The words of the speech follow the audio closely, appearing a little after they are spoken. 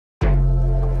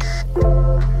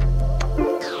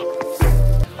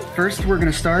First, we're going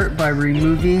to start by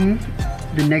removing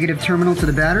the negative terminal to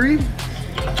the battery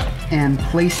and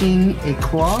placing a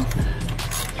cloth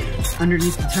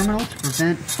underneath the terminal to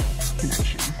prevent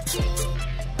connection.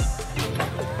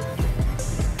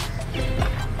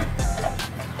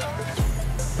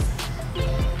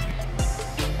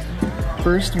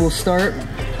 First, we'll start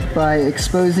by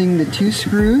exposing the 2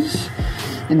 screws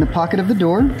in the pocket of the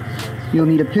door. You'll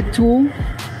need a pick tool,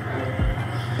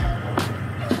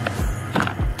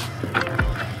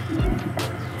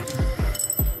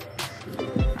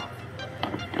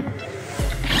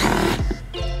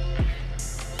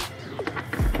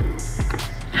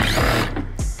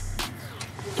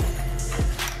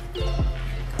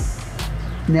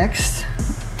 next,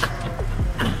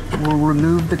 we'll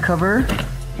remove the cover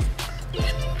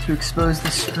to expose the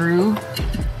screw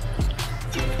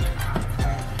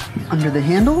under the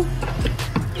handle.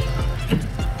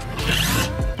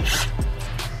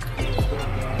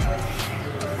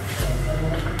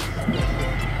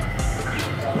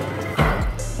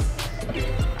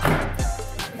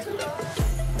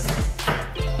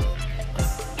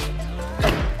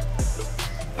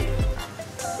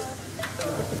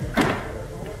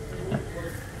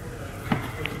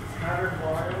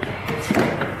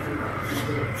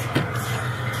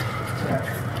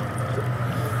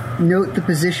 Note the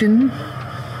position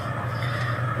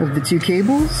of the 2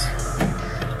 cables,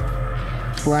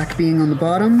 black being on the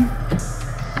bottom,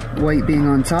 white being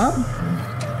on top.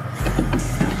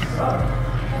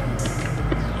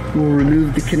 We'll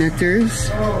remove the connectors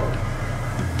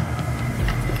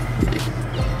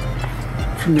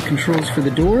from the controls for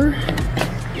the door.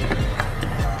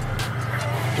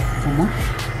 One more.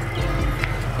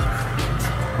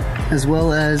 As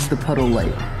well as the puddle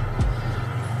light.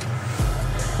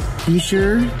 Be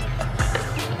sure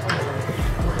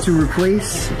to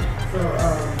replace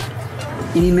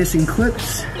any missing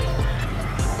clips.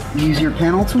 Use your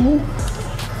panel tool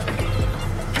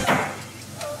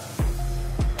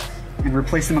and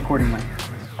replace them accordingly.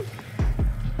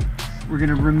 We're going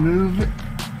to remove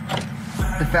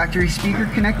the factory speaker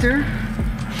connector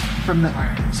from the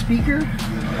speaker.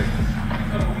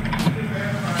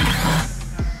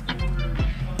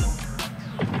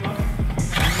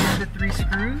 The 3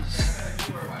 screws.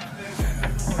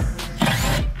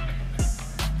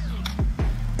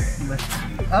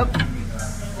 Lift up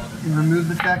and remove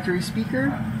the factory speaker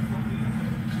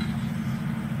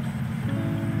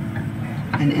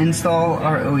and install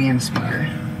our OEM speaker.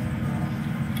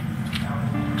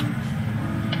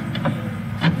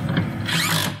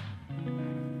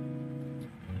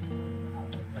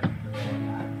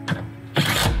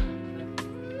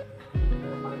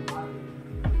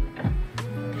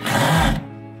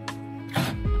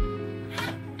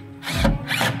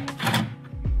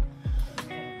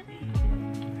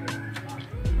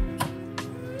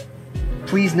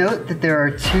 Please note that there are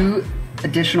 2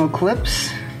 additional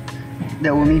clips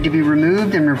that will need to be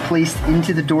removed and replaced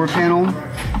into the door panel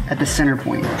at the center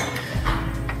point.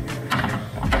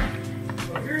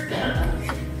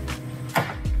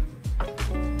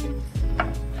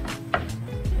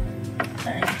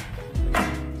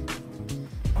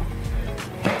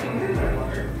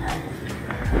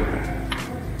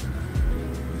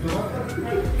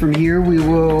 From here, we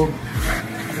will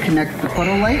connect the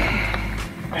puddle light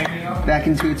back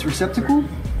into its receptacle.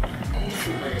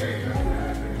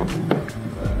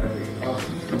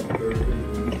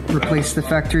 Replace the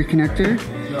factory connector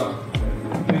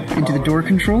into the door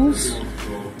controls.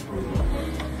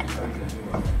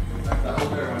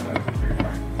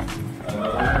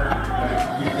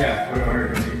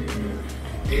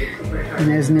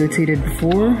 And as notated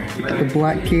before, the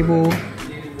black cable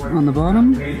on the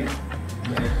bottom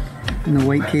and the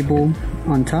white cable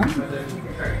on top.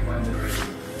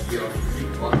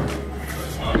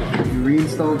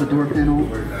 Reinstall the door panel.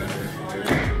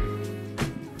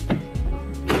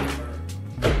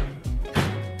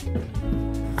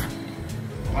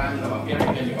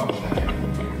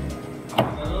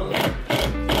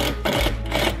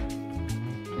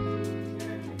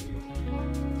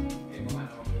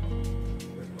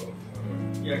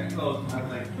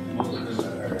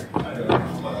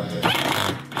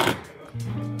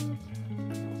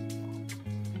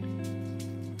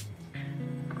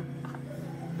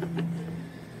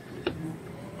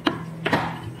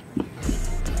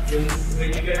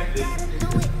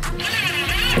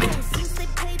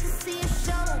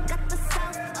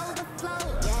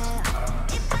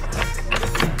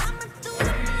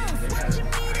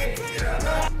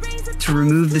 To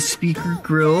remove the speaker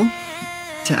grill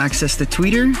to access the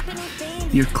tweeter,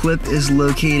 your clip is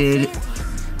located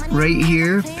right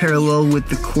here, parallel with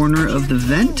the corner of the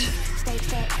vent.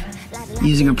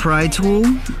 Using a pry tool,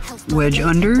 wedge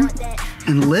under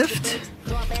and lift,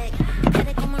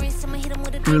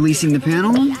 releasing the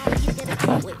panel,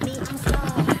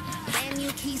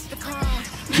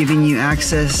 giving you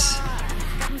access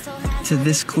to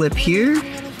this clip here,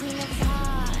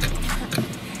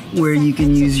 where you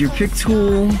can use your pick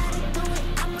tool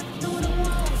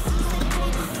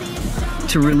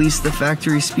to release the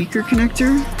factory speaker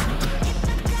connector.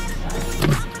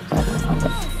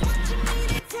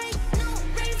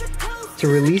 To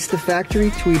release the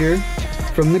factory tweeter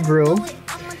from the grill,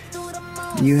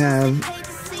 you have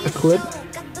a clip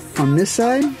on this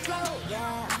side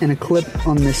and a clip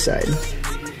on this side.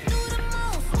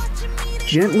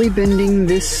 Gently bending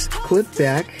this clip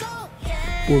back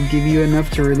will give you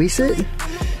enough to release it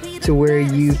to where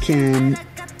you can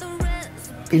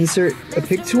insert a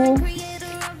pick tool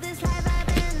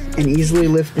and easily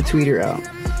lift the tweeter out.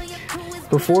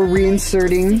 Before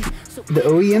reinserting the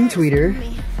OEM tweeter,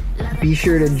 be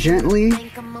sure to gently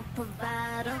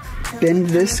bend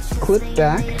this clip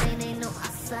back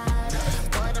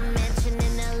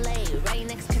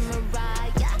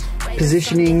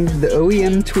positioning the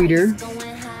OEM tweeter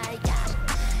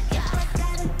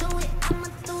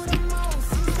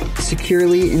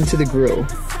securely into the grill.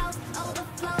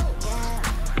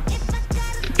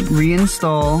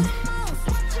 Reinstall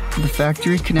the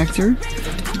factory connector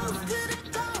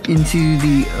into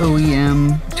the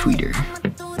OEM tweeter.